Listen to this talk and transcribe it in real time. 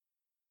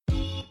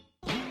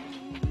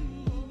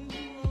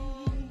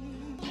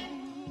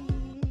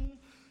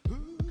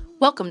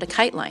Welcome to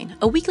KiteLine,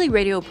 a weekly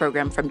radio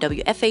program from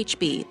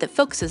WFHB that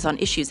focuses on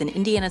issues in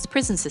Indiana's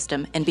prison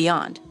system and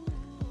beyond.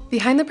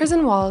 Behind the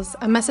prison walls,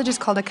 a message is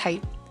called a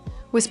kite.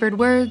 Whispered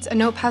words, a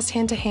note passed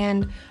hand to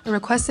hand, a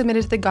request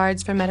submitted to the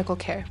guards for medical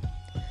care.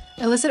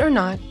 Illicit or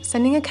not,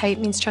 sending a kite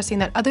means trusting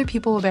that other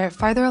people will bear it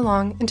farther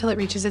along until it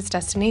reaches its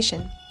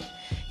destination.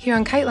 Here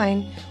on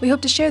KiteLine, we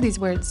hope to share these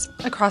words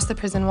across the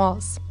prison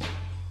walls.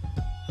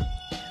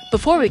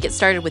 Before we get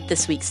started with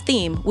this week's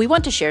theme, we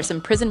want to share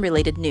some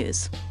prison-related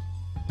news.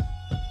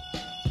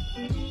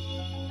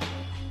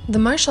 The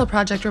Marshall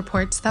Project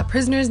reports that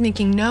prisoners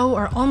making no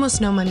or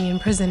almost no money in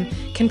prison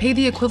can pay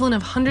the equivalent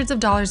of hundreds of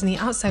dollars in the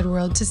outside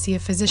world to see a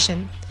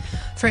physician.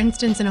 For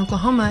instance, in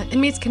Oklahoma,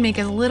 inmates can make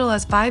as little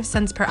as 5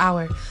 cents per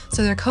hour,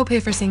 so their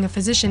copay for seeing a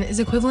physician is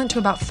equivalent to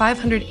about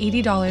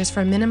 $580 for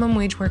a minimum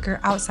wage worker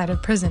outside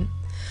of prison.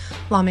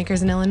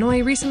 Lawmakers in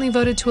Illinois recently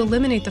voted to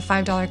eliminate the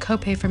 $5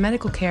 copay for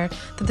medical care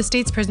that the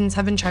state's prisons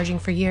have been charging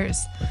for years.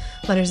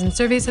 Letters and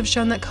surveys have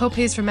shown that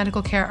copays for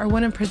medical care are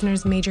one of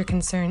prisoners' major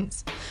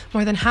concerns.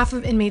 More than half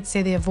of inmates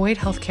say they avoid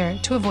health care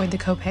to avoid the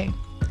copay.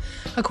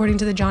 According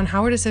to the John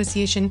Howard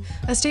Association,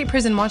 a state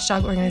prison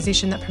watchdog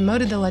organization that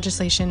promoted the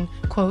legislation,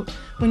 quote,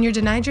 "When you're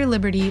denied your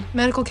liberty,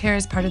 medical care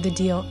is part of the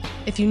deal.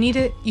 If you need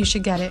it, you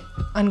should get it,"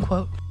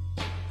 unquote.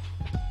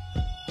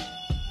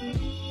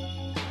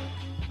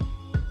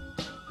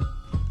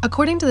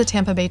 According to the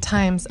Tampa Bay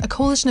Times, a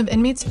coalition of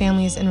inmates,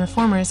 families, and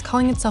reformers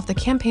calling itself the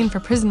Campaign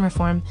for Prison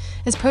Reform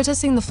is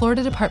protesting the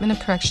Florida Department of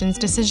Corrections'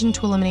 decision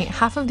to eliminate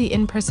half of the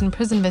in-person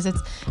prison visits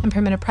and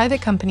permit a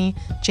private company,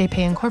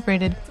 JPay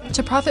Incorporated,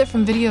 to profit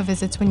from video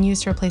visits when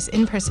used to replace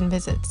in-person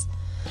visits.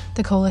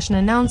 The coalition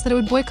announced that it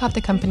would boycott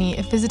the company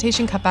if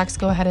visitation cutbacks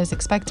go ahead as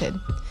expected.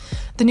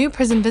 The new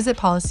prison visit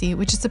policy,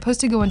 which is supposed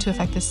to go into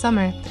effect this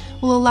summer,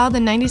 will allow the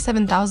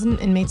 97,000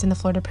 inmates in the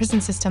Florida prison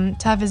system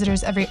to have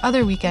visitors every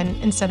other weekend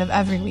instead of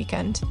every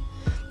weekend.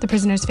 The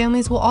prisoners'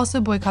 families will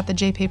also boycott the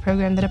JPay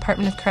program the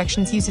Department of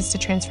Corrections uses to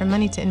transfer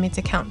money to inmates'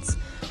 accounts.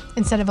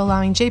 Instead of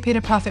allowing JPay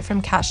to profit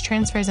from cash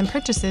transfers and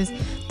purchases,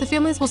 the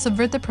families will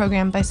subvert the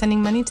program by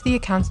sending money to the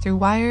accounts through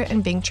wire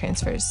and bank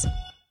transfers.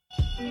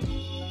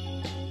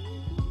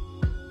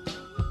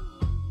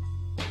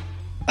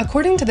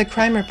 According to the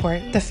crime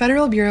report, the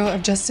Federal Bureau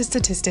of Justice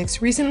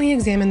Statistics recently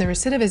examined the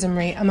recidivism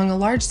rate among a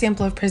large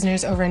sample of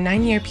prisoners over a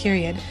 9-year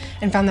period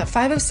and found that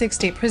 5 of 6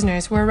 state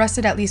prisoners were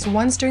arrested at least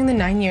once during the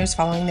 9 years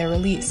following their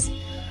release.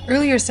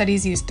 Earlier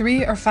studies used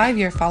 3 or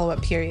 5-year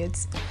follow-up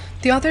periods.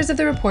 The authors of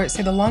the report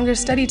say the longer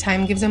study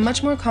time gives a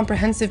much more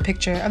comprehensive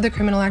picture of the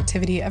criminal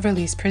activity of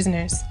released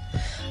prisoners.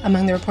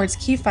 Among the report's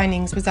key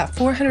findings was that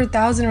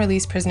 400,000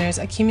 released prisoners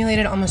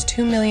accumulated almost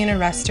 2 million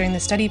arrests during the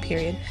study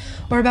period,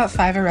 or about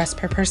 5 arrests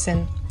per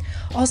person.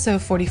 Also,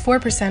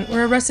 44%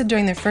 were arrested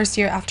during their first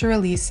year after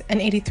release and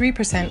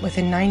 83%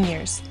 within 9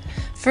 years.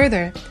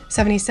 Further,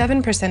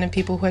 77% of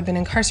people who had been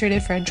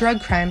incarcerated for a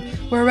drug crime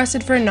were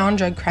arrested for a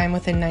non-drug crime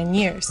within 9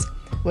 years.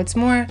 What's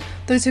more,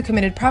 those who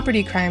committed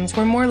property crimes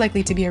were more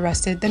likely to be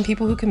arrested than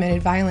people who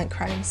committed violent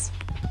crimes.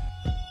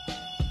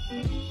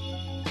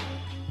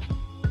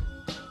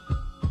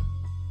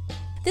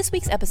 This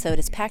week's episode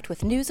is packed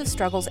with news of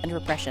struggles and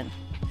repression.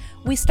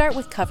 We start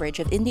with coverage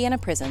of Indiana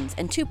prisons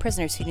and 2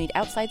 prisoners who need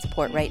outside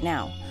support right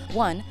now.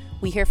 One,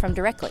 we hear from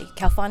directly,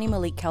 Khalfani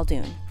Malik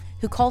Khaldoon,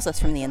 who calls us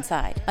from the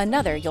inside.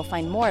 Another you'll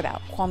find more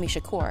about, Kwame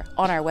Shakur,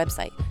 on our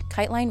website,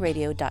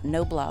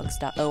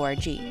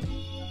 kitelineradio.noblogs.org.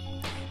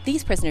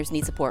 These prisoners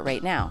need support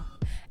right now.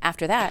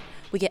 After that,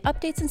 we get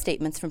updates and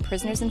statements from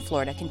prisoners in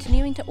Florida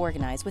continuing to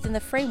organize within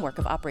the framework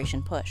of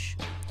Operation Push.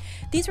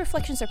 These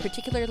reflections are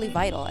particularly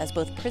vital as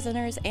both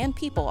prisoners and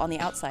people on the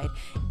outside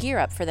gear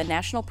up for the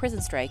national prison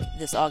strike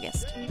this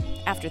August.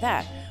 After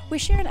that, we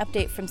share an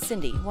update from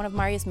Cindy, one of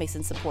Marius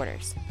Mason's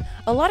supporters.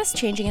 A lot is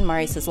changing in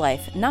Marius'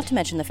 life, not to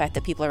mention the fact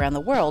that people around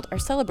the world are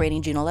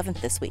celebrating June 11th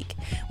this week,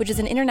 which is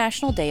an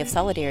international day of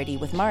solidarity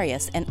with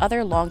Marius and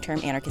other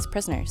long-term anarchist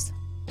prisoners.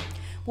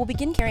 We'll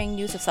begin carrying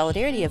news of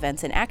solidarity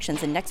events and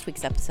actions in next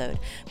week's episode,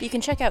 but you can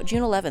check out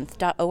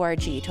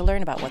june11th.org to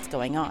learn about what's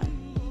going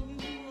on.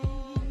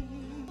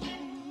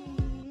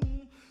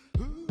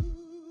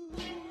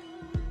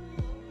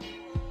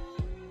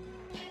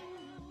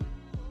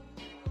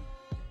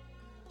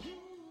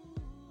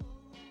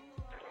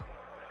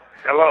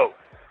 Hello.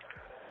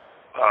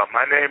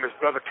 My name is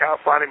Brother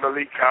Khalfani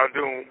Malik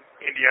Khaldoon,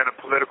 Indiana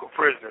political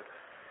prisoner.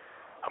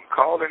 I'm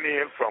calling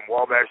in from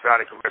Wabash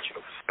Valley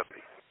Correctional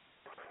Facility.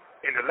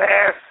 In the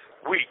last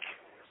week,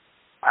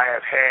 I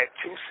have had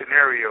 2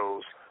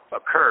 scenarios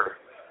occur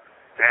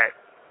that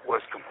was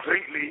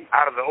completely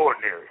out of the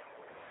ordinary.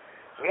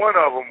 One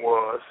of them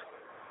was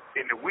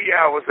in the wee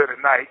hours of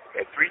the night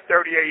at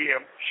 3:30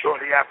 a.m.,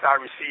 shortly after I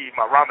received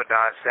my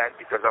Ramadan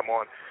sack because I'm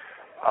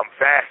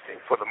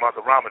fasting for the month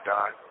of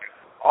Ramadan.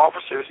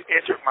 Officers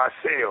entered my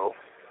cell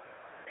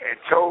and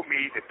told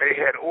me that they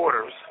had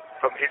orders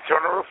from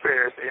Internal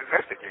Affairs, the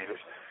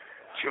investigators,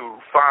 to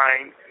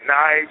find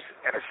knives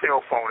and a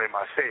cell phone in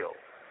my cell.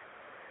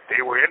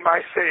 They were in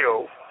my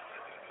cell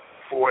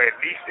for at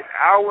least an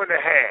hour and a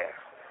half.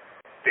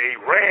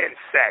 They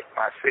ransacked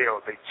my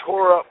cell. They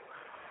tore up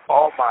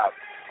all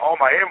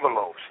my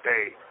envelopes.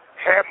 They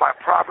had my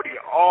property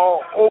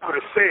all over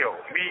the sale,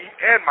 me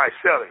and my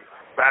selling.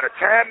 By the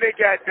time they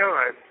got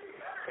done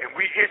and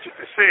we entered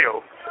the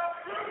sale,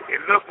 it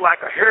looked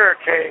like a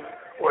hurricane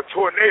or a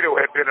tornado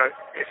had been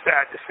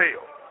inside the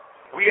sale.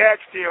 We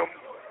asked them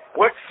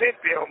what sent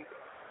them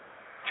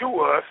to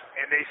us,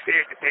 and they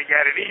said that they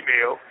got an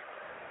email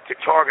to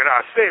target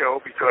our sale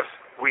because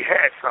we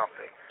had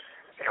something.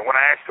 And when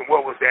I asked him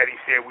what was that, he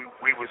said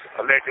we was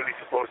allegedly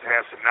supposed to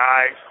have some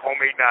knives,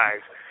 homemade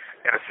knives,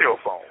 and a cell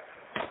phone.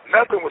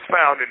 Nothing was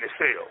found in the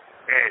cell.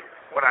 And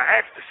when I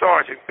asked the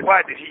sergeant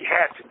why did he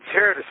have to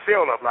tear the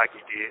cell up like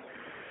he did,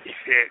 he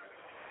said,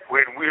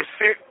 when we're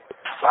sent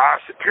by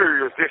our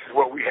superiors, this is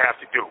what we have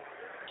to do.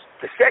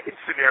 The second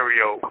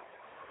scenario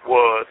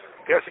was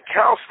there's a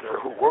counselor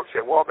who works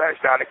at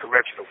Wabash Valley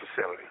Correctional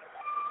Facility.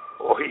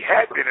 Well, he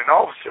had been an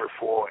officer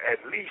for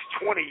at least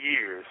 20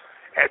 years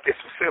at this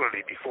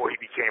facility before he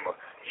became a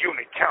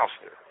unit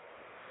counselor.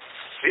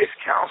 This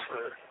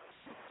counselor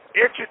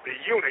entered the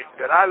unit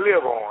that I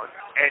live on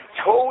and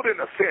told an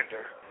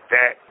offender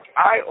that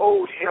I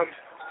owed him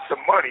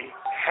some money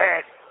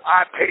had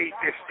I paid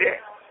this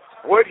debt.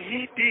 What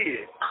he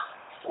did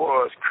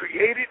was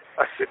created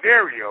a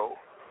scenario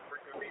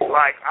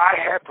like I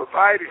had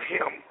provided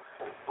him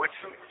with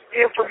some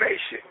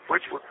information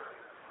which would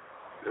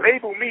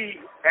label me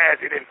as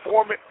an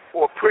informant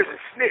or prison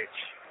snitch.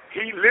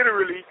 He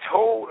literally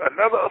told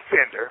another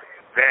offender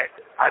that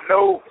I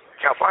know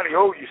Calfani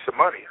owed you some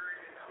money,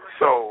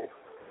 so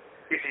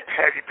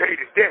has he paid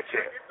his debt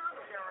yet?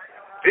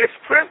 This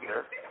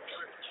prisoner,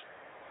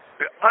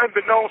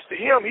 unbeknownst to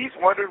him, he's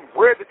wondering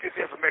where did this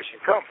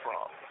information come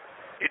from.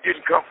 It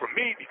didn't come from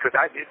me because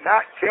I did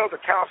not tell the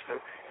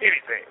counselor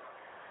anything.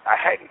 I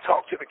hadn't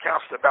talked to the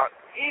counselor about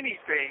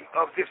anything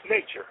of this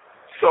nature.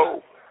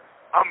 So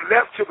I'm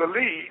left to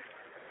believe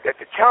that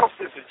the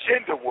counselor's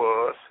agenda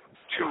was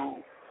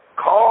to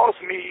cause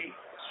me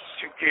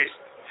to get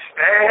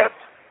stabbed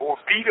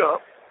or beat up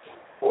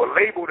or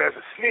labeled as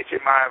a snitch in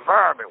my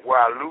environment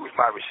where I lose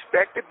my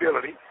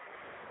respectability,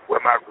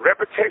 where my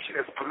reputation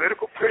as a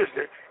political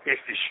prisoner is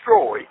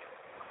destroyed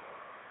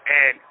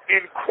and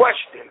in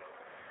question,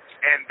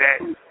 and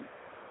that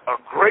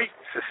a great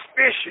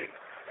suspicion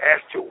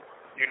as to,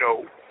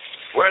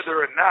 whether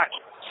or not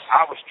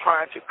I was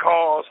trying to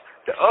cause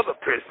the other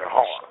prisoner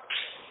harm.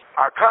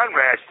 Our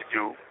comrades to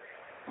do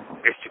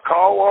is to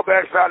call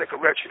Wabash Valley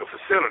Correctional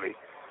Facility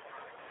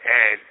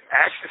and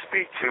ask to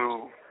speak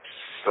to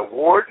the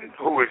warden,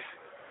 who is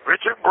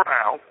Richard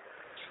Brown,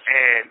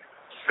 and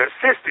the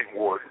assistant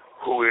warden,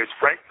 who is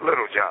Frank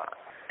Littlejohn,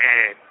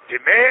 and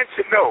demand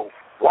to know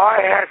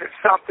why hasn't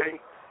something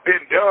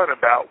been done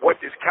about what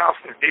this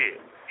counselor did.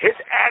 His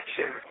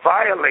actions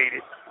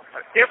violated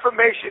an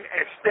information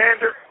and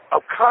standard of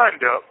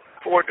conduct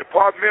for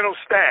departmental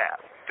staff.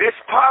 This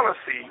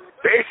policy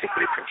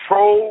basically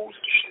controls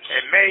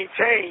and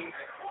maintains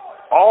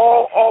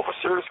all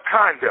officers'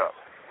 conduct.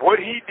 What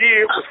he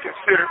did was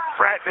considered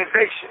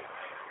fraternization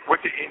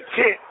with the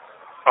intent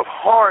of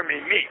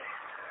harming me.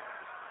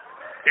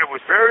 It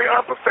was very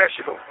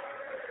unprofessional,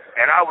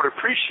 and I would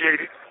appreciate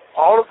it,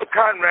 all of the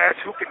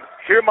comrades who can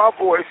hear my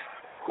voice,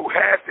 who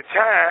have the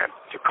time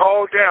to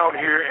call down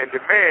here and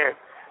demand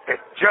that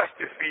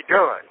justice be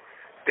done,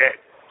 that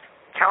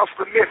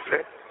Counselor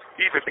Mifflin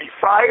either be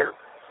fired,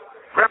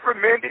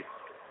 reprimanded,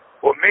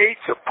 or made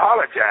to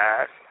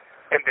apologize,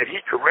 and that he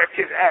correct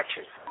his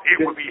actions.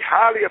 It would be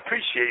highly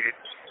appreciated,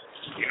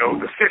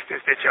 the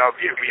assistance that y'all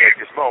give me at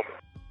this moment.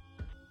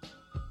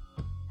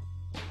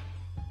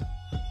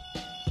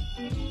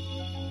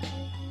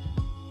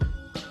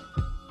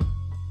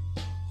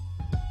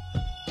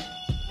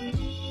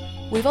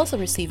 We've also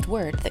received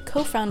word that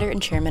co-founder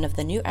and chairman of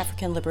the New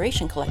African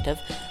Liberation Collective,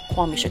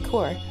 Kwame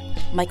Shakur,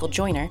 Michael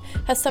Joyner,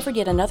 has suffered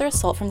yet another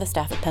assault from the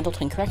staff at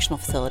Pendleton Correctional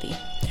Facility.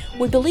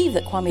 We believe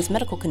that Kwame's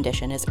medical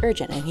condition is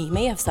urgent and he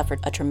may have suffered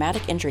a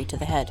traumatic injury to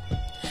the head.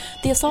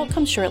 The assault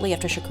comes shortly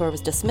after Shakur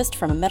was dismissed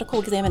from a medical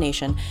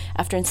examination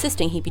after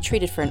insisting he be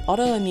treated for an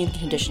autoimmune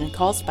condition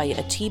caused by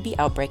a TB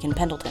outbreak in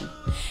Pendleton.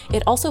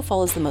 It also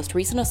follows the most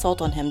recent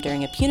assault on him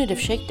during a punitive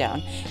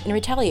shakedown in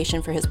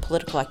retaliation for his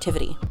political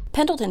activity.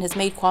 Pendleton has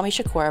made Kwame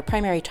Shakur a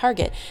primary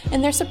target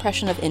in their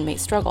suppression of inmate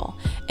struggle,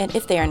 and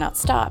if they are not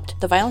stopped,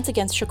 the violence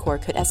against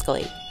Shakur could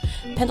escalate.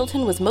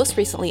 Pendleton was most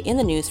recently in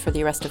the news for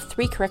the arrest of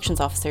 3 corrections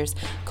officers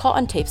caught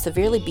on tape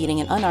severely beating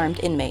an unarmed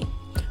inmate.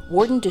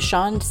 Warden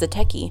Dushan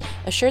Zateki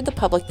assured the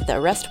public that the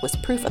arrest was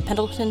proof of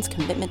Pendleton's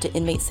commitment to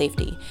inmate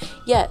safety.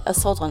 Yet,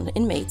 assault on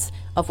inmates,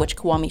 of which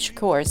Kwame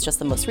Shakur is just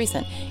the most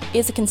recent,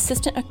 is a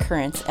consistent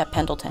occurrence at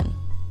Pendleton.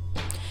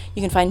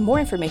 You can find more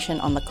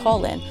information on the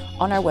call-in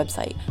on our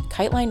website,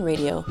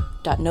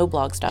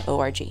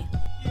 kitelineradio.noblogs.org.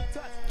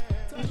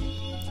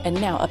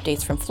 And now,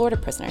 updates from Florida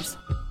prisoners.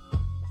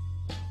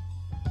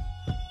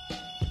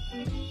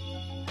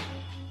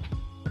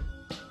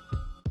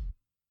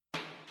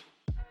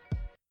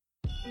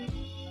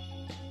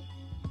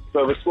 So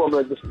I'm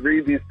going to just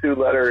read these 2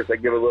 letters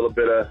that give a little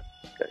bit of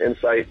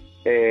insight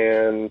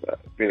and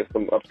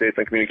some updates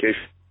on communication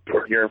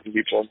we're hearing from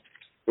people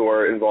who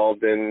are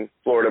involved in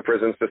Florida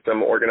prison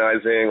system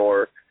organizing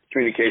or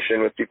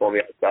communication with people on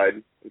the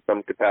outside in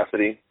some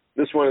capacity.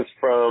 This one is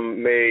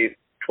from May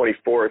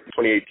 24th,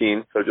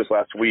 2018, so just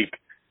last week,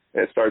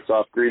 and it starts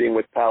off, greeting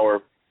with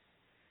power.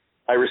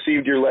 I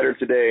received your letter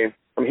today.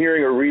 I'm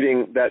hearing or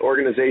reading that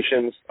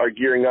organizations are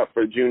gearing up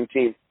for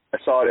Juneteenth. I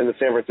saw it in the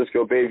San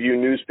Francisco Bayview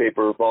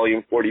newspaper,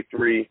 volume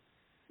 43,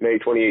 May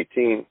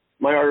 2018.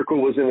 My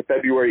article was in the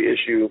February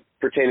issue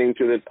pertaining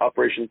to the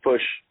Operation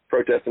Push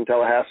protest in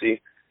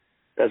Tallahassee.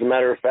 As a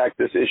matter of fact,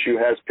 this issue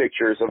has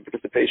pictures of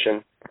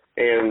participation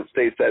and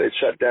states that it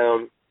shut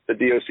down the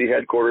DOC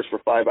headquarters for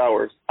 5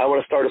 hours. I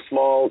want to start a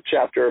small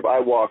chapter of I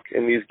Walk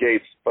in these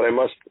gates, but I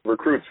must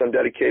recruit some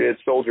dedicated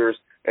soldiers,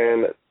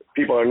 and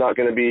people are not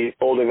going to be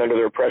folding under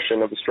the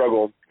oppression of the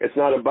struggle. It's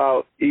not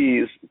about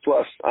ease.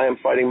 Plus, I am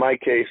fighting my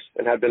case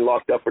and have been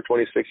locked up for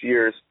 26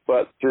 years.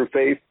 But through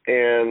faith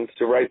and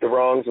to right the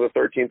wrongs of the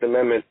 13th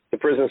Amendment, the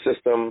prison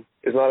system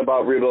is not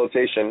about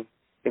rehabilitation,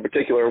 in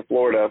particular in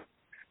Florida.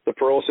 The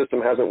parole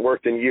system hasn't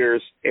worked in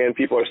years, and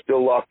people are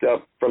still locked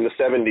up from the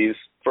 70s.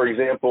 For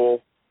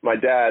example, my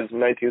dad's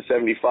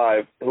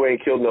 1975, who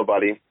ain't killed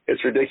nobody.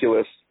 It's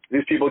ridiculous.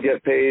 These people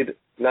get paid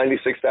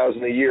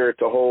 $96,000 a year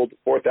to hold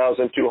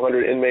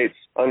 4,200 inmates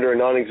under a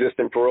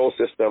non-existent parole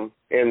system,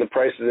 and the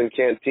prices in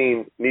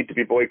Canteen need to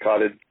be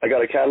boycotted. I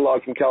got a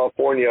catalog from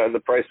California, and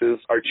the prices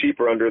are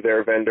cheaper under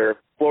their vendor.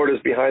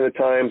 Florida's behind the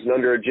times and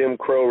under a Jim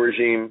Crow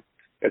regime.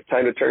 It's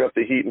time to turn up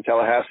the heat in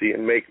Tallahassee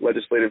and make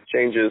legislative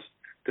changes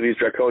to these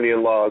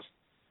draconian laws.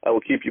 I will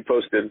keep you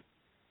posted.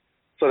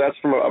 So that's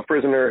from a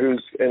prisoner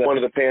who's in one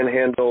of the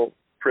Panhandle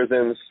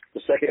prisons. The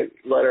second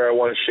letter I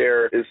want to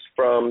share is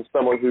from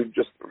someone who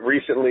just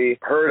recently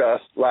heard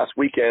us last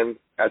weekend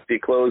at the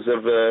close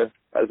of the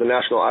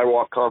National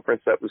IWalk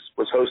conference that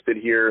was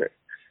hosted here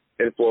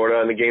in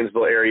Florida in the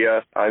Gainesville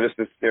area.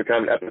 This is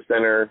kind of an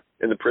epicenter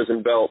in the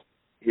prison belt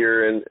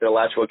here in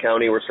Alachua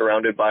County. We're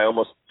surrounded by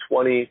almost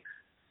 20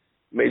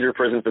 major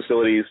prison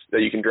facilities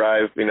that you can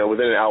drive,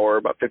 within an hour,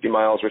 about 50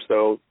 miles or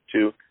so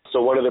to.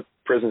 So one of the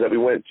prisons that we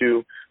went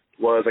to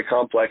was a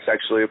complex,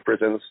 actually, of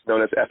prisons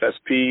known as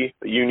FSP,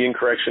 Union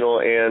Correctional,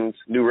 and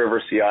New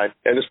River CI.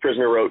 And this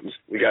prisoner wrote,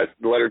 we got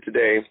the letter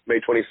today, May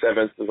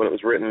 27th is when it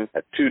was written,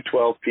 at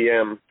 2:12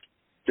 p.m.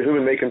 To whom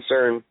it may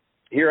concern,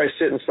 here I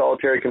sit in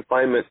solitary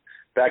confinement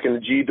back in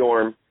the G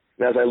dorm,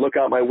 and as I look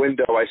out my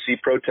window, I see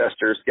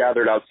protesters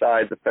gathered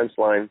outside the fence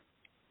line.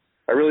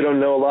 I really don't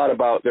know a lot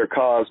about their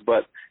cause,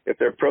 but if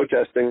they're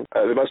protesting,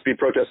 they must be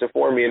protesting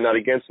for me and not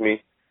against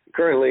me.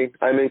 Currently,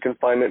 I'm in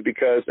confinement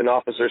because an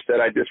officer said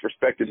I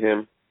disrespected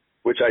him,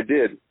 which I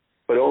did,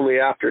 but only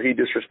after he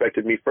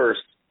disrespected me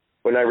first.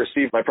 When I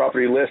received my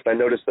property list, I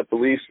noticed the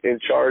police in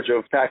charge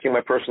of packing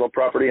my personal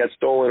property had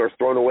stolen or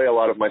thrown away a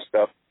lot of my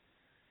stuff.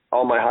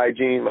 All my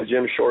hygiene, my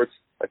gym shorts,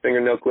 my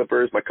fingernail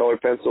clippers, my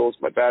colored pencils,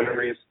 my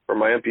batteries for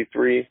my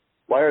MP3.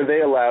 Why are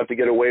they allowed to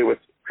get away with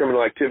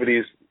criminal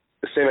activities,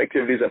 the same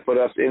activities that put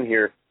us in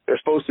here? They're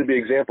supposed to be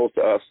examples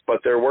to us, but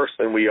they're worse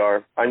than we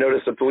are. I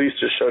noticed the police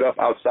just showed up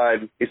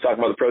outside. He's talking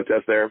about the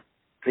protest there.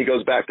 He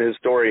goes back to his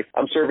story.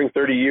 I'm serving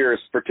 30 years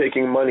for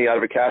taking money out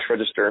of a cash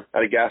register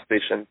at a gas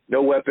station.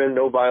 No weapon,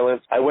 no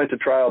violence. I went to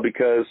trial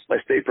because my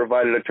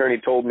state-provided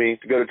attorney told me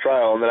to go to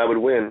trial and that I would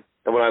win.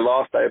 And when I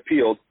lost, I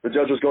appealed. The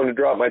judge was going to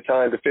drop my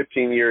time to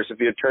 15 years if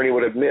the attorney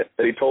would admit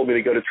that he told me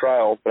to go to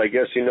trial. But I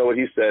guess you know what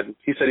he said.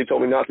 He said he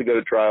told me not to go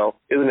to trial.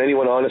 Isn't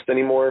anyone honest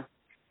anymore?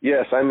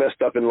 Yes, I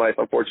messed up in life,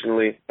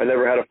 unfortunately. I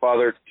never had a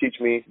father to teach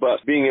me, but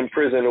being in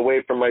prison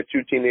away from my 2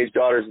 teenage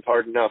daughters is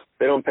hard enough.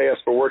 They don't pay us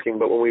for working,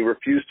 but when we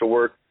refuse to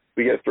work,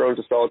 we get thrown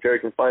to solitary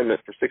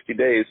confinement for 60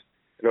 days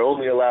and are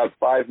only allowed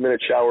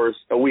 5-minute showers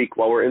a week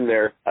while we're in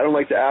there. I don't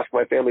like to ask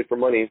my family for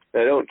money,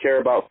 and I don't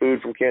care about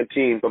food from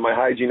Canteen, but my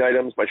hygiene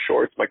items, my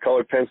shorts, my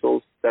colored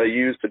pencils that I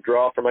use to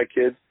draw for my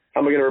kids, how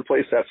am I going to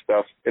replace that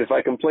stuff? And if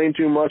I complain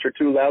too much or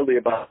too loudly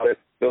about it,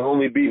 they'll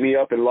only beat me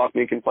up and lock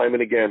me in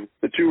confinement again.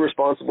 The two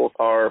responsible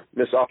are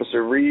Miss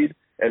Officer Reed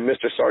and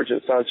Mr.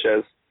 Sergeant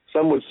Sanchez.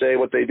 Some would say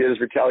what they did is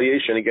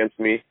retaliation against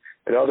me,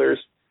 and others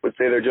would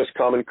say they're just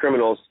common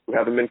criminals who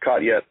haven't been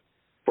caught yet.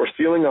 For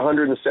stealing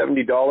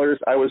 $170,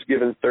 I was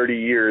given 30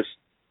 years,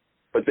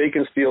 but they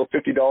can steal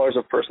 $50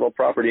 of personal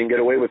property and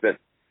get away with it.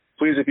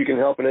 Please, if you can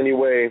help in any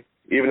way,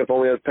 even if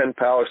only a pen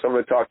pal or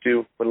someone to talk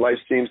to when life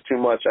seems too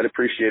much, I'd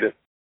appreciate it.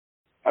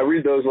 I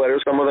read those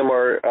letters. Some of them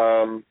are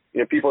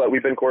people that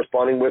we've been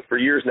corresponding with for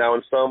years now,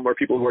 and some are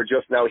people who are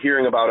just now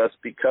hearing about us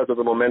because of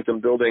the momentum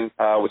building,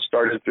 which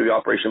started through the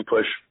Operation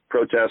Push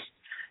protests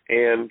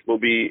and will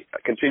be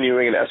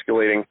continuing and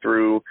escalating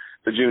through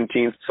the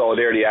Juneteenth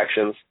solidarity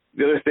actions.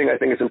 The other thing I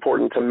think is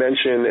important to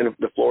mention in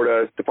the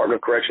Florida Department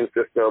of Corrections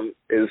system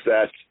is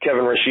that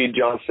Kevin Rashid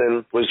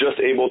Johnson was just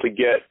able to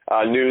get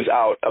news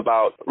out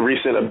about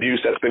recent abuse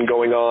that's been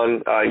going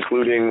on,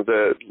 including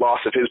the loss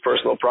of his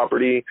personal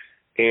property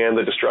and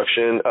the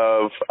destruction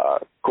of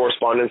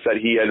correspondence that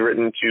he had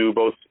written to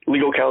both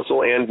legal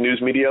counsel and news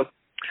media.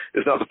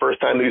 It's not the first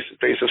time that he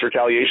faces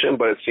retaliation,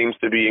 but it seems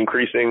to be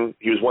increasing.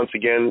 He was once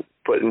again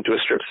put into a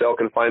strict cell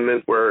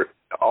confinement where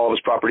All of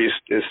his property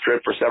is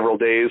stripped for several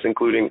days,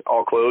 including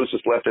all clothes,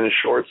 just left in his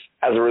shorts.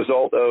 As a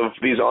result of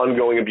these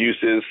ongoing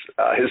abuses,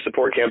 his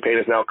support campaign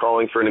is now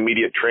calling for an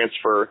immediate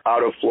transfer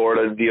out of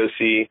Florida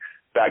DOC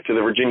back to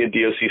the Virginia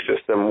DOC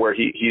system, where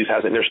he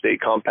has an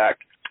interstate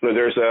compact. So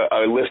there's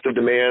a list of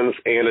demands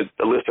and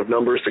a list of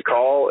numbers to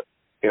call.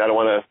 And I don't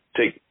want to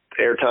take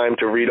airtime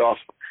to read off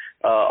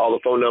all the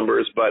phone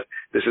numbers, but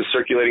this is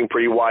circulating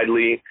pretty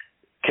widely.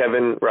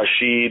 Kevin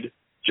Rashid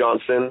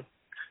Johnson,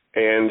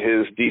 and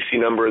his DC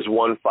number is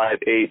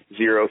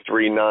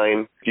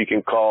 158039. You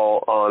can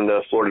call on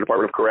the Florida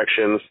Department of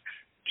Corrections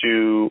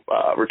to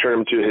return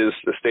him to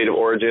the state of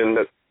origin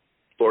that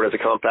Florida has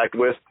a compact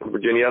with,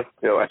 Virginia.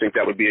 I think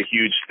that would be a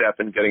huge step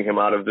in getting him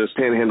out of this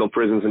panhandle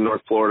prisons in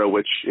North Florida,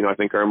 which, I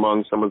think are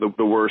among some of the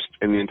worst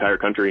in the entire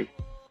country.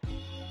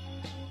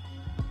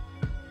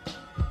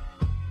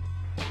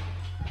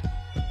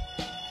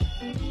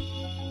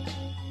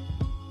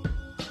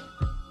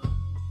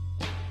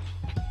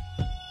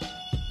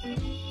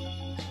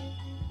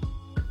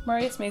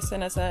 Marius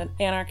Mason is an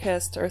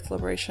anarchist, Earth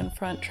Liberation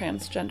Front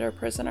transgender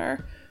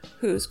prisoner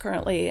who's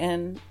currently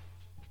in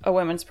a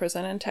women's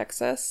prison in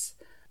Texas.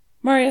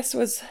 Marius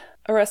was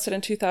arrested in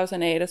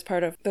 2008 as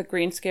part of the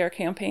Green Scare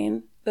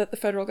campaign that the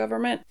federal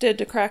government did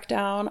to crack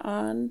down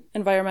on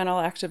environmental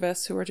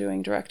activists who were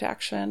doing direct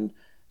action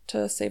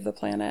to save the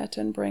planet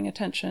and bring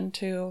attention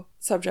to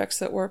subjects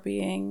that were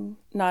being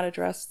not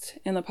addressed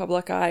in the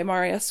public eye.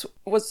 Marius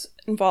was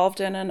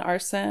involved in an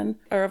arson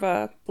of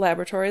a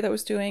laboratory that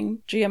was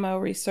doing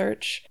GMO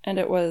research, and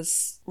it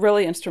was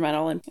really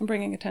instrumental in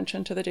bringing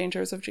attention to the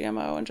dangers of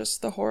GMO and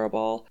just the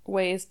horrible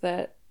ways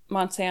that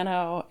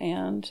Monsanto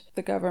and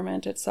the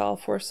government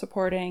itself were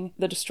supporting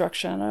the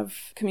destruction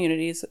of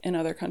communities in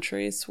other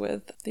countries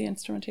with the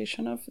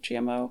instrumentation of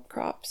GMO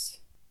crops.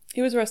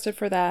 He was arrested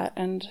for that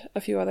and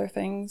a few other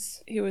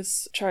things. He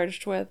was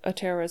charged with a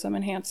terrorism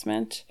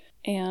enhancement,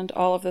 and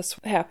all of this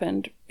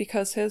happened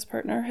because his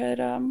partner had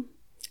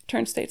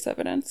turned state's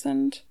evidence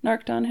and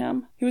narked on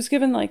him. He was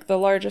given the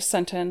largest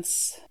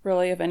sentence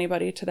really of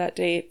anybody to that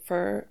date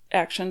for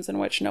actions in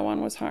which no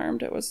one was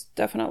harmed. It was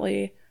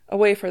definitely a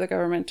way for the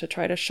government to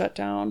try to shut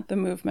down the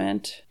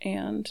movement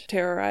and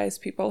terrorize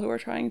people who are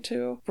trying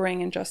to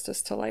bring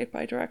injustice to light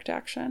by direct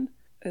action.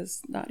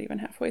 Is not even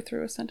halfway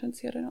through a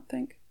sentence yet, I don't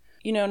think.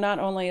 Not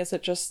only is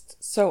it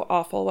just so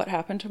awful what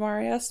happened to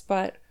Marius,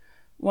 but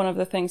one of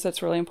the things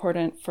that's really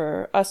important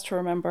for us to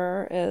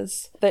remember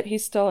is that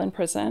he's still in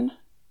prison,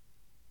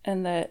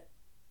 and that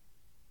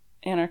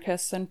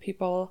anarchists and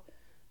people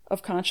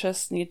of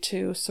conscience need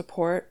to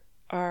support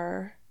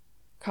our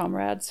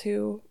comrades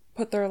who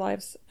put their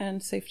lives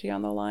and safety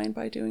on the line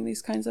by doing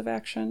these kinds of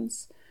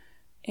actions.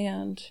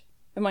 And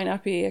it might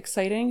not be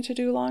exciting to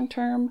do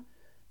long-term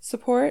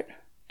support,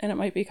 and it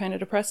might be kind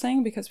of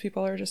depressing because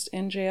people are just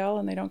in jail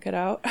and they don't get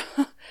out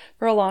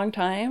for a long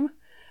time.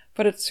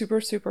 But it's super,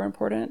 super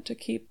important to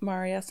keep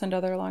Marius and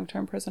other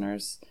long-term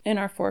prisoners in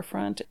our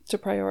forefront, to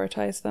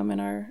prioritize them in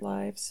our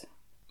lives.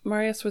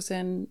 Marius was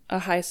in a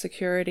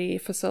high-security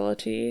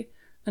facility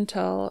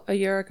until a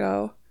year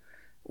ago,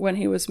 when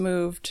he was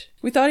moved.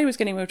 We thought he was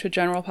getting moved to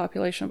general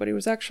population, but he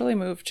was actually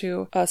moved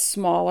to a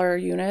smaller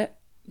unit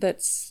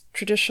that's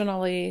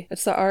traditionally,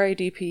 it's the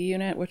RADP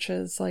unit, which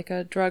is like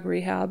a drug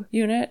rehab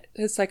unit.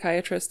 His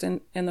psychiatrist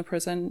in the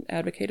prison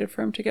advocated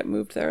for him to get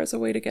moved there as a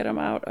way to get him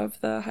out of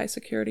the high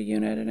security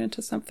unit and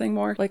into something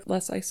more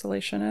less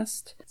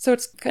isolationist. So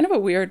it's kind of a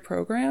weird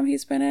program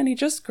he's been in. He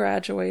just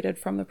graduated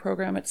from the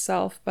program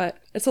itself, but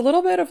it's a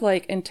little bit of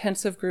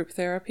intensive group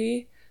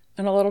therapy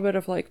and a little bit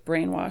of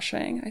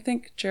brainwashing. I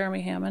think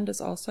Jeremy Hammond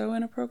is also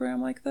in a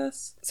program like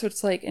this. So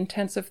it's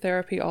intensive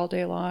therapy all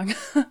day long,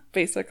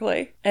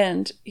 basically.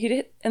 And he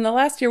did, in the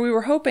last year, we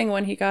were hoping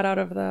when he got out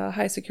of the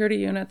high security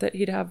unit that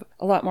he'd have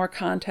a lot more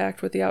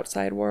contact with the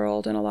outside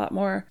world and a lot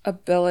more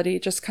ability,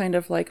 just kind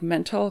of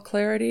mental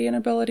clarity and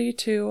ability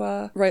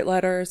to write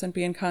letters and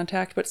be in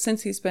contact. But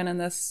since he's been in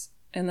this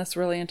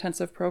really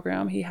intensive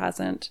program, he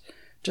hasn't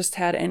just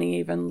had any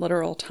even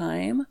literal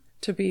time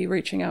to be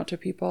reaching out to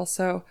people.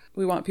 So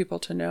we want people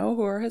to know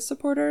who are his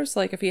supporters.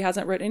 If he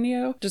hasn't written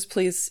you, just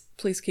please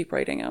keep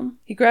writing him.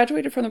 He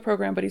graduated from the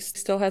program, but he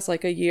still has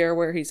a year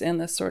where he's in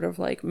this sort of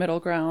middle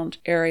ground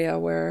area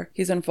where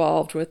he's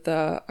involved with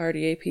the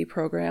RDAP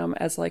program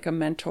as a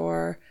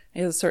mentor. He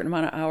has a certain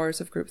amount of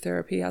hours of group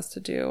therapy he has to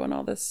do and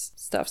all this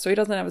stuff. So he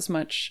doesn't have as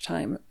much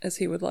time as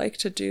he would like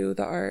to do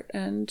the art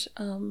and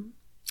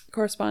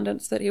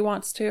correspondence that he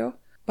wants to.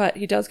 But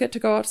he does get to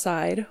go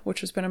outside,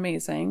 which has been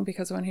amazing,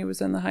 because when he was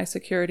in the high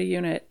security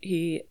unit,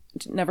 he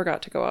never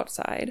got to go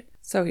outside.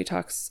 So he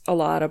talks a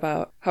lot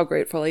about how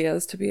grateful he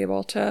is to be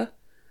able to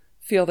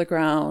feel the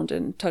ground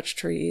and touch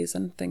trees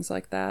and things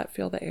like that,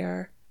 feel the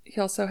air.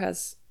 He also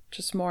has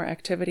just more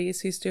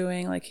activities he's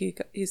doing,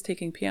 he's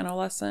taking piano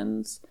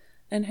lessons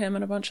and him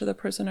and a bunch of the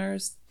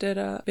prisoners did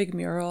a big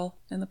mural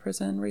in the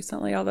prison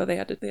recently, although they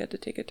had to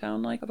take it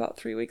down like about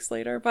 3 weeks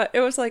later. But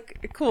it was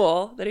like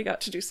cool that he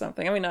got to do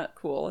something. I mean, not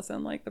cool as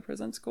in like the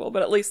prison's cool,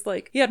 but at least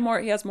like he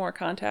has more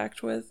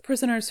contact with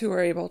prisoners who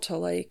were able to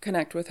like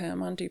connect with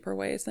him on deeper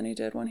ways than he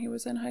did when he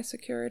was in high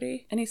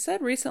security. And he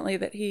said recently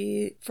that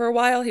for a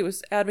while he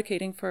was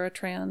advocating for a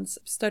trans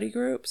study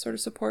group, sort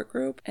of support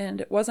group,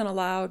 and it wasn't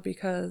allowed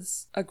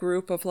because a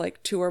group of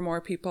like 2 or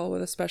more people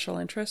with a special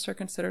interest are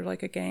considered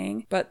like a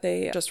gang, but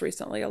they just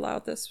recently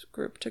allowed this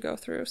group to go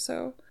through,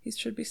 so he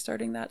should be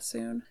starting that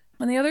soon.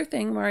 And the other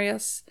thing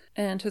Marius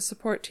and his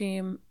support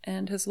team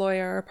and his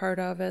lawyer are part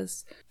of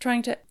is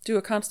trying to do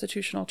a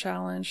constitutional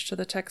challenge to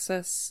the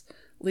Texas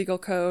legal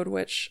code,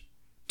 which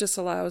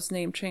disallows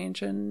name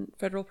change in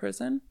federal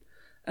prison.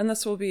 And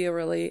this will be a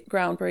really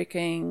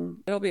groundbreaking,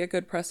 it'll be a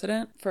good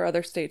precedent for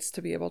other states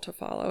to be able to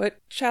follow.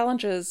 It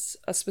challenges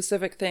a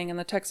specific thing in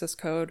the Texas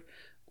code,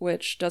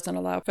 which doesn't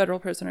allow federal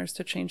prisoners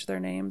to change their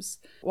names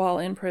while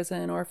in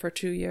prison or for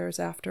 2 years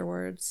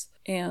afterwards.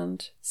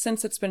 And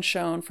since it's been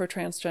shown for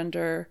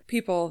transgender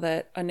people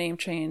that a name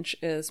change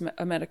is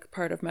a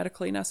part of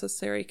medically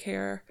necessary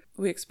care,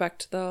 we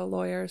expect the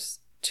lawyers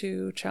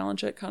to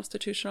challenge it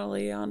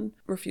constitutionally on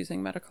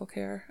refusing medical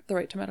care, the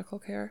right to medical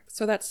care.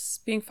 So that's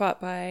being fought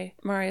by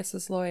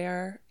Marius's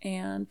lawyer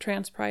and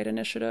Trans Pride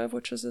Initiative,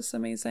 which is this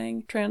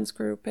amazing trans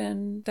group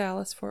in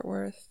Dallas, Fort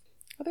Worth.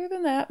 Other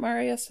than that,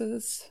 Marius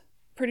is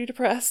pretty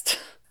depressed.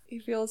 He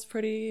feels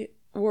pretty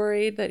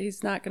worried that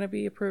he's not going to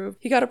be approved.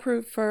 He got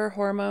approved for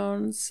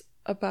hormones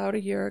about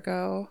a year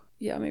ago.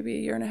 Yeah, maybe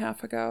a year and a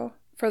half ago.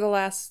 For the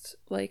last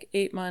like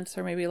 8 months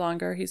or maybe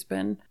longer, he's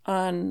been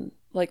on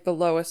like the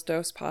lowest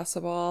dose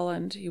possible,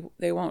 and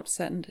they won't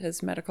send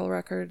his medical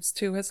records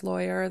to his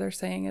lawyer. They're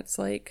saying it's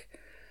like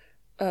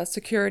a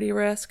security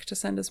risk to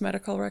send his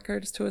medical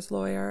records to his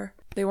lawyer.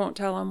 They won't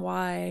tell him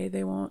why.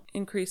 They won't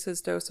increase his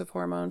dose of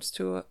hormones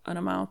to an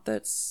amount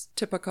that's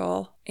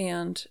typical.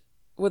 And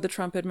with the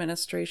Trump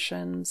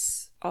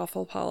administration's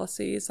awful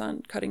policies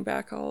on cutting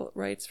back all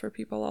rights for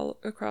people all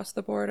across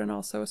the board, and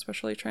also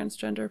especially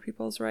transgender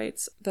people's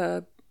rights,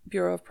 the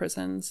Bureau of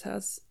Prisons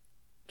has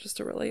just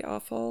a really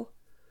awful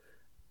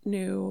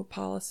new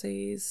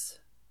policies.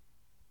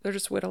 They're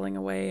just whittling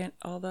away at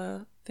all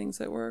the things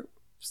that were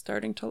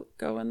starting to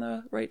go in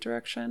the right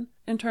direction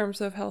in terms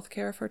of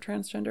healthcare for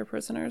transgender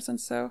prisoners. And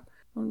so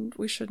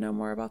we should know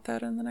more about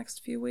that in the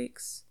next few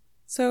weeks.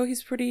 So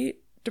he's pretty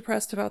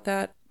depressed about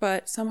that,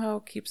 but somehow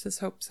keeps his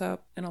hopes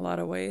up in a lot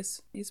of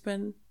ways. He's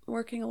been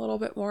working a little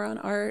bit more on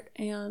art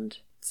and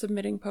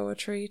submitting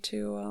poetry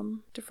to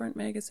different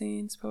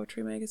magazines,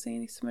 Poetry Magazine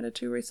he submitted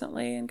to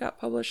recently and got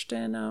published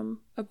in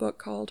a book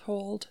called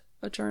Hold,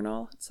 a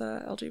journal. It's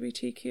a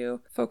LGBTQ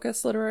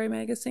focused literary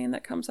magazine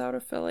that comes out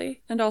of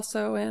Philly, and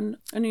also in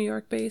a New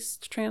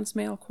York-based trans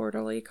male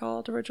quarterly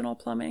called Original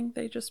Plumbing.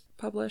 They just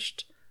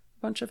published a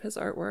bunch of his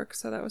artwork,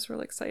 so that was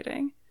really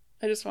exciting.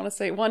 I just want to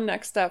say one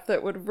next step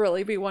that would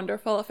really be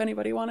wonderful if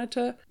anybody wanted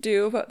to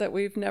do, but that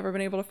we've never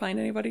been able to find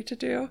anybody to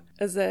do,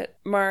 is that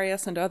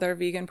Marius and other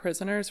vegan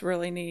prisoners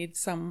really need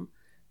some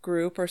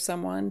group or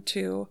someone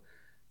to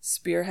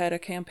spearhead a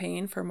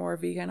campaign for more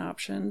vegan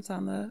options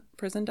on the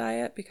prison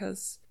diet,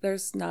 because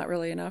there's not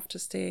really enough to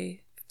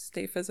stay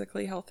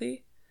physically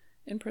healthy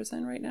in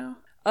prison right now.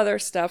 Other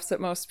steps that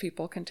most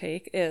people can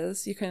take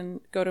is you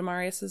can go to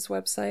Marius's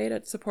website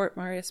at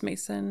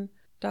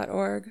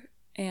supportmariusmason.org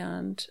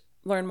and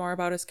learn more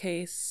about his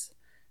case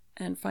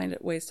and find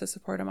ways to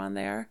support him on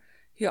there.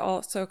 You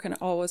also can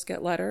always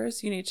get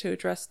letters. You need to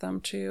address them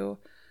to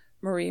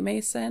Marie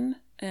Mason,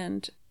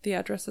 and the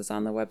address is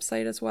on the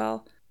website as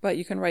well. But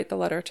you can write the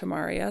letter to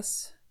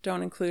Marius.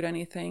 Don't include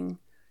anything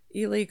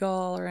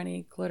illegal or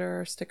any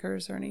glitter or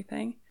stickers or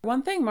anything.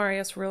 One thing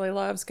Marius really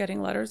loves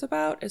getting letters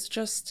about is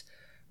just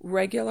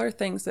regular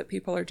things that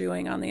people are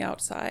doing on the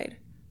outside.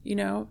 You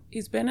know,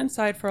 he's been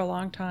inside for a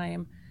long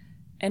time,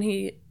 and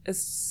he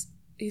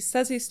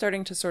says he's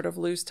starting to sort of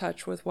lose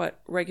touch with what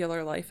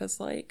regular life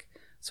is like.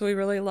 So he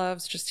really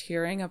loves just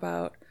hearing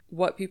about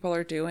what people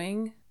are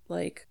doing,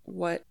 like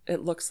what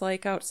it looks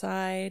like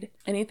outside.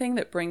 Anything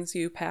that brings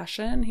you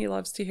passion, he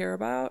loves to hear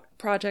about.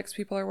 Projects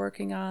people are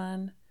working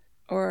on,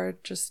 or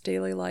just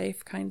daily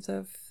life kinds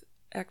of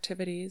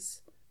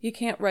activities. He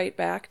can't write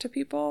back to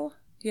people.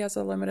 He has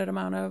a limited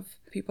amount of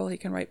people he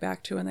can write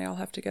back to, and they all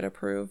have to get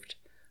approved.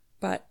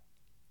 But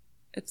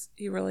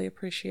he really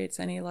appreciates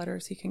any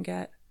letters he can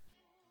get.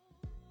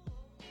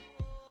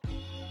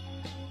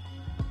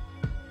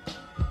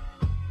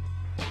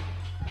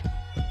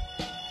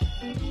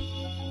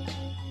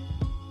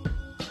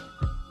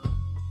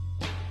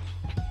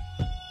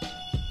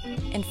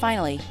 And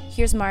finally,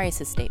 here's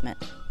Marius' statement.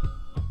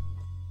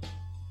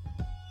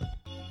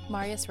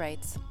 Marius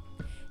writes,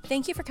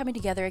 "Thank you for coming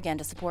together again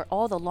to support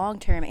all the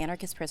long-term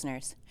anarchist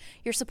prisoners.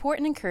 Your support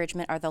and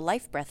encouragement are the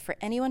life breath for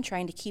anyone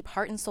trying to keep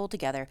heart and soul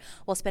together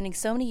while spending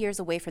so many years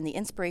away from the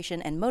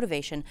inspiration and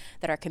motivation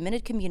that our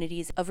committed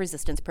communities of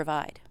resistance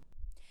provide.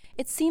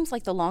 It seems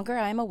like the longer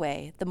I am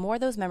away, the more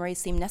those memories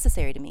seem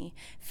necessary to me,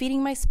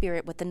 feeding my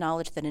spirit with the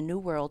knowledge that a new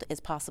world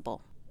is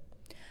possible.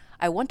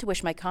 I want to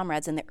wish my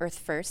comrades in the Earth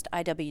First,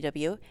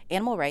 IWW,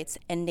 animal rights,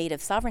 and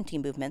native sovereignty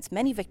movements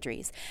many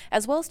victories,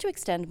 as well as to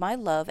extend my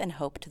love and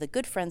hope to the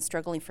good friends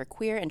struggling for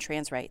queer and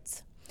trans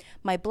rights.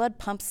 My blood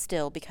pumps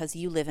still because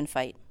you live and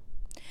fight.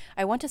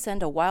 I want to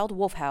send a wild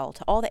wolf howl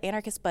to all the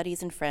anarchist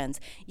buddies and friends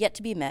yet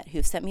to be met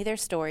who've sent me their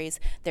stories,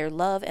 their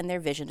love, and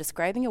their vision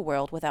describing a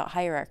world without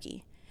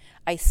hierarchy.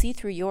 I see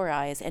through your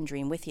eyes and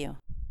dream with you.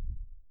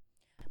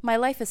 My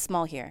life is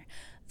small here,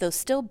 though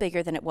still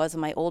bigger than it was in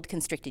my old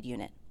constricted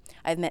unit.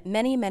 I've met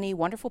many, many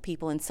wonderful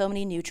people and so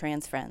many new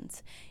trans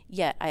friends.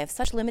 Yet I have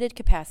such limited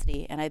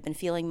capacity, and I've been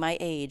feeling my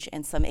age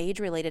and some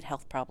age-related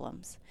health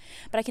problems.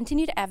 But I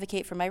continue to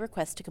advocate for my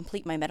request to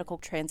complete my medical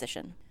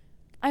transition.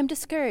 I'm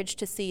discouraged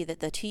to see that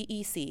the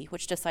TEC,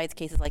 which decides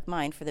cases like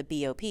mine for the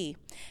BOP,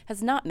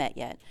 has not met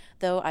yet,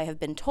 though I have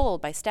been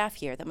told by staff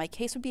here that my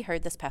case would be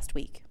heard this past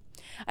week.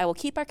 I will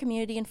keep our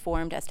community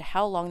informed as to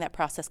how long that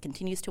process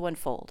continues to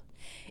unfold.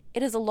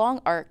 It is a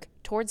long arc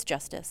towards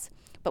justice,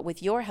 but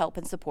with your help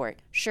and support,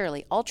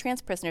 surely all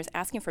trans prisoners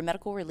asking for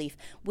medical relief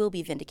will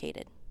be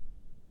vindicated.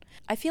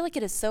 I feel like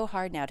it is so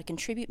hard now to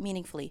contribute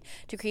meaningfully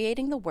to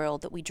creating the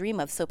world that we dream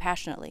of so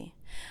passionately.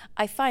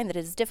 I find that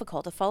it is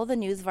difficult to follow the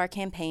news of our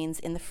campaigns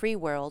in the free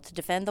world to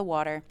defend the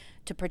water,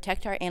 to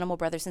protect our animal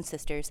brothers and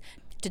sisters,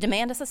 to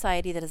demand a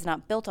society that is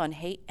not built on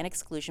hate and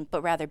exclusion,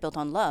 but rather built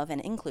on love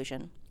and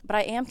inclusion. But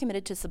I am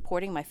committed to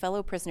supporting my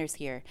fellow prisoners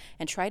here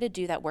and try to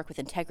do that work with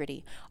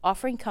integrity,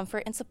 offering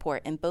comfort and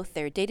support in both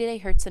their day-to-day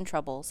hurts and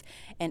troubles,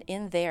 and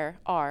in their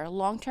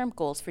long-term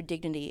goals for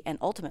dignity and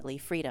ultimately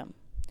freedom.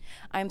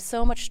 I am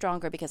so much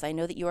stronger because I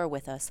know that you are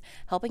with us,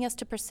 helping us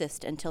to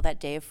persist until that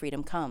day of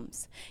freedom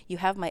comes. You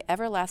have my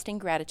everlasting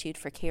gratitude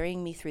for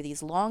carrying me through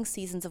these long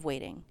seasons of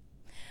waiting.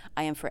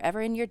 I am forever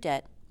in your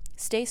debt.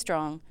 Stay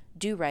strong,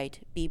 do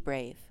right, be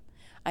brave.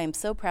 I am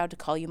so proud to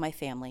call you my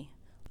family.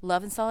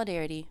 Love and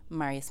solidarity,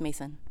 Marius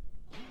Mason.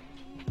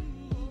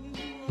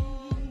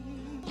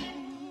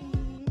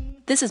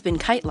 This has been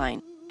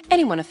KiteLine.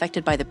 Anyone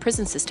affected by the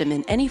prison system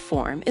in any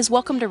form is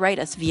welcome to write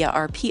us via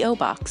our P.O.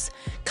 Box,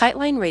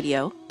 KiteLine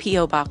Radio,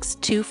 P.O. Box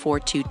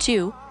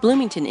 2422,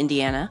 Bloomington,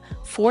 Indiana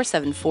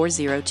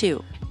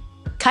 47402.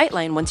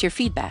 KiteLine wants your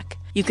feedback.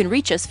 You can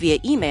reach us via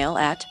email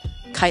at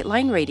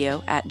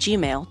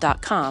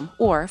kitelineradio@gmail.com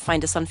or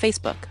find us on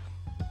Facebook.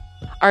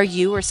 Are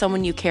you or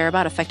someone you care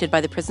about affected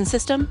by the prison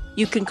system?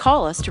 You can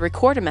call us to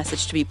record a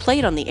message to be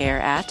played on the air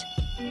at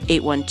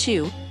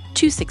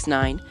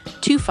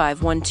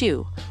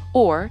 812-269-2512.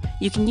 Or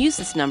you can use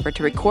this number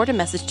to record a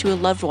message to a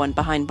loved one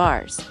behind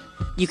bars.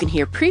 You can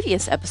hear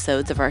previous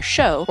episodes of our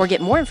show or get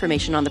more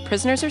information on the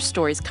prisoners or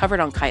stories covered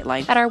on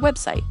KiteLine at our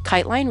website,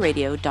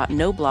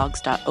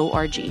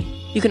 kitelineradio.noblogs.org.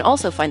 You can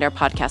also find our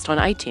podcast on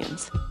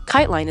iTunes.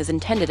 KiteLine is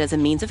intended as a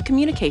means of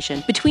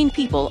communication between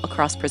people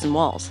across prison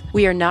walls.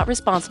 We are not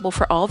responsible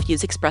for all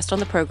views expressed on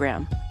the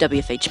program.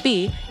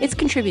 WFHB, its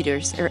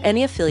contributors, or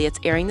any affiliates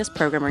airing this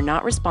program are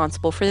not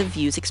responsible for the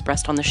views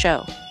expressed on the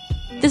show.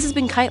 This has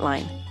been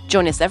KiteLine.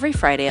 Join us every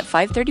Friday at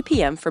 5:30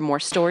 p.m. for more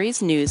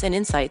stories, news, and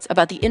insights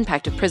about the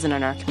impact of prison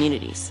on our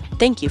communities.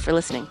 Thank you for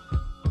listening.